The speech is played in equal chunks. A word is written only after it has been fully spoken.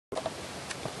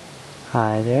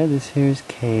Hi there, this here's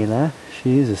Kayla.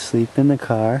 She's asleep in the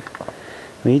car.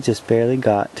 We just barely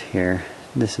got here.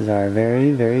 This is our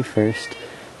very first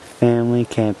family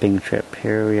camping trip.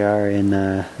 Here we are in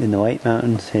the White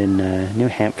Mountains in New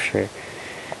Hampshire.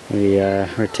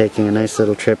 We're taking a nice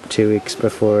little trip 2 weeks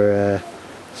before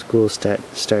school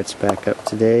starts back up.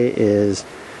 Today is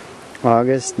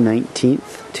August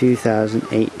 19th,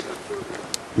 2008.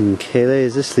 And Kayla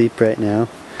is asleep right now.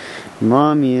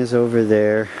 Mommy is over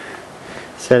there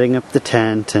setting up the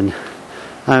tent, and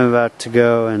I'm about to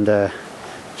go and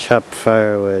chop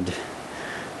firewood.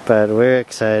 But we're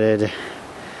excited.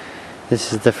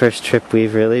 This is the first trip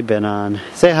we've really been on.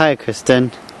 Say hi,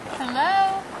 Kristen.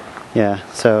 Hello. Yeah,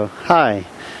 so hi.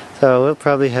 So we'll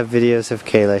probably have videos of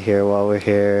Kayla here while we're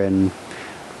here, and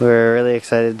we're really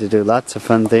excited to do lots of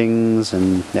fun things.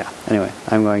 And yeah, anyway,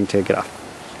 I'm going to get off.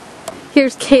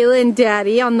 Here's Kayla and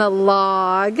Daddy on the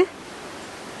log.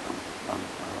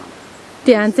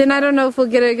 Dancing. I don't know if we'll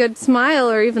get a good smile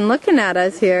or even looking at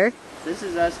us here. This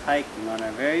is us hiking on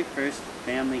our very first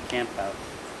family campout.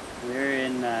 We're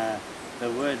in the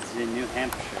woods in New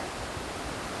Hampshire.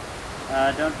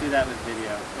 Don't do that with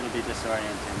video. It'll be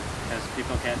disorienting because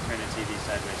people can't turn a TV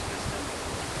sideways, Kristen.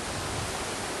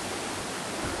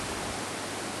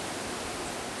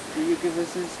 Will you give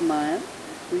us a smile?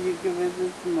 Will you give us a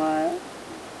smile?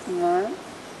 Smile?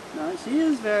 No, she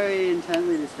is very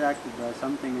intently distracted by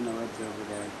something in the woods over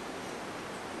there.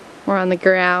 We're on the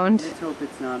ground. Let's hope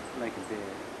it's not like a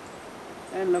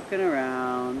bear. And looking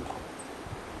around.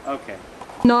 Okay.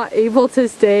 Not able to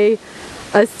stay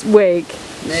awake.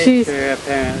 Nature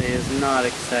apparently is not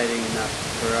exciting enough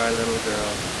for our little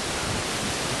girl.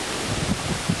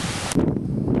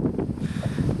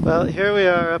 Well, here we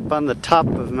are up on the top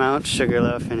of Mount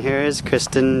Sugarloaf, and here is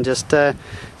Kristen just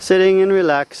sitting and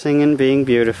relaxing and being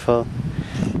beautiful.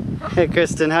 Hey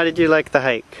Kristen, how did you like the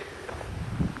hike?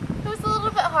 It was a little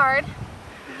bit hard.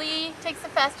 Lee takes a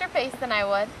faster pace than I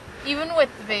would, even with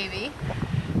the baby.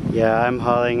 Yeah, I'm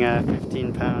hauling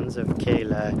 15 pounds of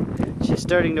Kayla. She's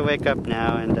starting to wake up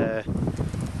now and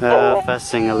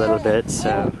fussing a little bit,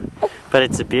 so. But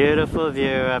it's a beautiful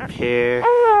view up here.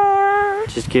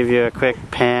 Just give you a quick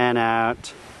pan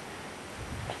out.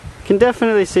 You can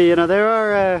definitely see, you know, there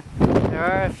are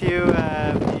a few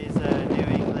these New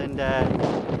England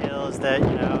hills that,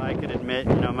 you know, I could admit,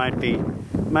 you know, might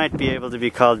be able to be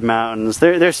called mountains.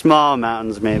 They're small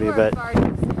mountains maybe, but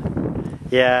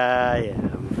yeah.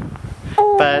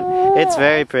 But it's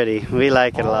very pretty. We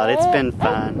like it a lot. It's been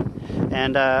fun.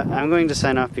 And I'm going to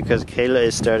sign off because Kayla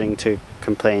is starting to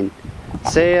complain.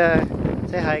 Say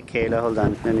hi, Kayla. Hold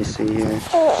on. Let me see here.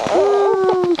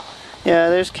 Yeah,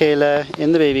 there's Kayla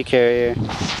in the baby carrier.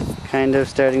 Kind of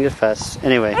starting to fuss.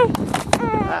 Anyway.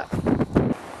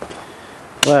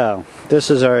 Well,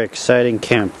 this is our exciting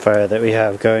campfire that we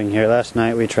have going here. Last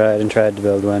night we tried to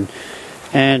build one.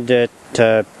 And it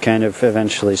kind of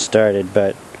eventually started,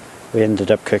 but we ended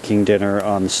up cooking dinner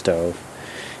on the stove.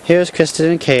 Here's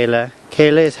Kristen and Kayla.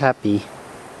 Kayla is happy.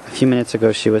 A few minutes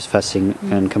ago she was fussing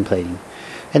and complaining.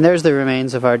 And there's the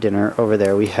remains of our dinner over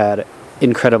there. We had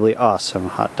incredibly awesome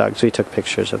hot dogs. We took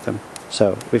pictures of them.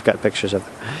 So, we've got pictures of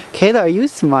them. Kayla, are you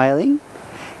smiling?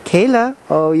 Kayla?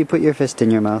 Oh, you put your fist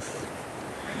in your mouth.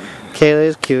 Kayla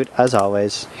is cute, as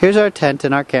always. Here's our tent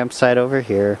and our campsite over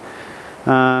here.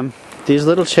 These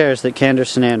little chairs that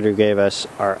Candace and Andrew gave us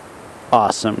are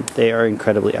awesome. They are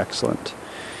incredibly excellent.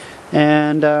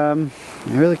 And I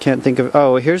really can't think of...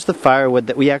 Oh, here's the firewood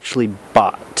that we actually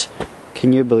bought.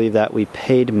 Can you believe that? We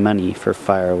paid money for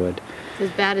firewood.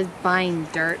 As bad as buying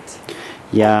dirt.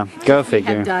 Yeah, go figure.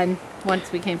 We have done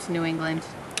once we came to New England.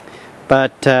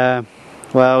 But,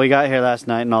 well, we got here last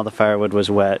night and all the firewood was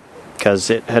wet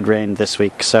because it had rained this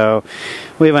week. So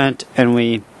we went and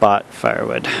we bought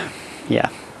firewood. Yeah.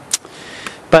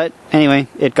 But anyway,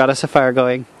 it got us a fire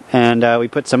going. And we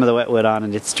put some of the wet wood on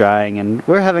and it's drying and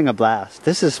we're having a blast.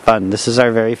 This is fun. This is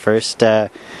our very first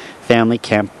family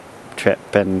camp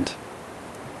trip and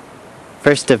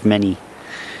first of many.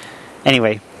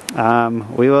 Anyway,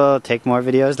 we will take more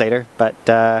videos later, but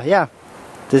yeah,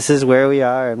 this is where we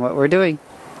are and what we're doing.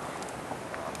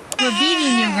 We're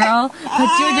beating you, girl,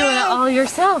 but you're doing it all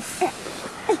yourself.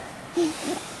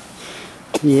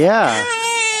 Yeah.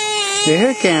 We're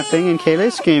here camping and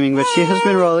Kayla's screaming, but she has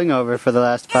been rolling over for the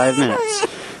last 5 minutes.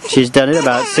 She's done it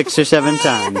about 6 or 7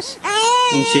 times,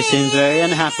 and she seems very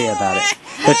unhappy about it.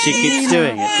 But she keeps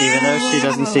doing it, even though she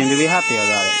doesn't seem to be happy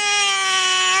about it.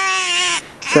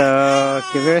 So,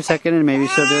 give her a second and maybe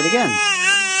she'll do it again.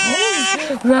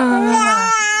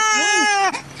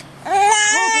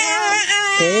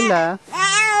 Kayla.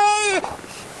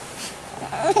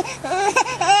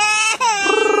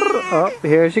 Oh,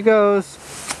 here she goes.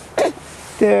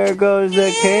 There goes the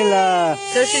Kayla.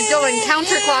 So she's going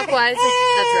counterclockwise.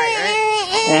 That's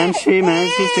right? And she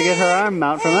manages to get her arm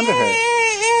out from under her.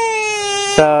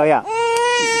 So yeah,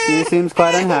 she seems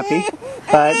quite unhappy,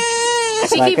 but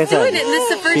She like keeps I said, doing it, and this is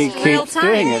the she first real keeps time.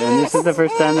 doing it, and this is the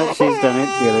first time that she's done it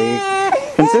really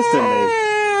consistently.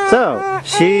 So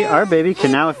our baby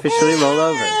can now officially roll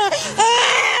over,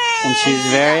 and she's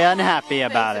very unhappy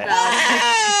about it.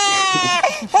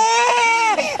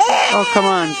 Oh, come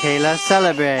on, Kayla,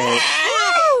 celebrate.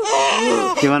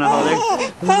 Do you want to hold her?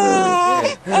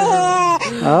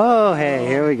 Oh, hey,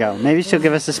 here we go. Maybe she'll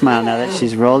give us a smile now that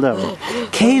she's rolled over.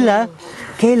 Kayla,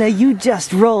 you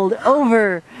just rolled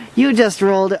over. You just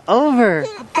rolled over.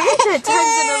 Bunch of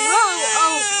times in a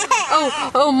row.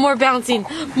 Oh, more bouncing.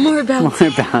 More bouncing.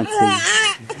 More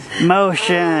bouncing.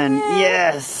 Motion,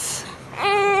 yes.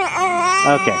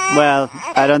 Okay, well,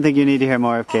 I don't think you need to hear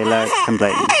more of Kayla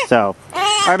complaining. So,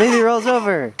 our baby rolls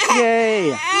over. Yay!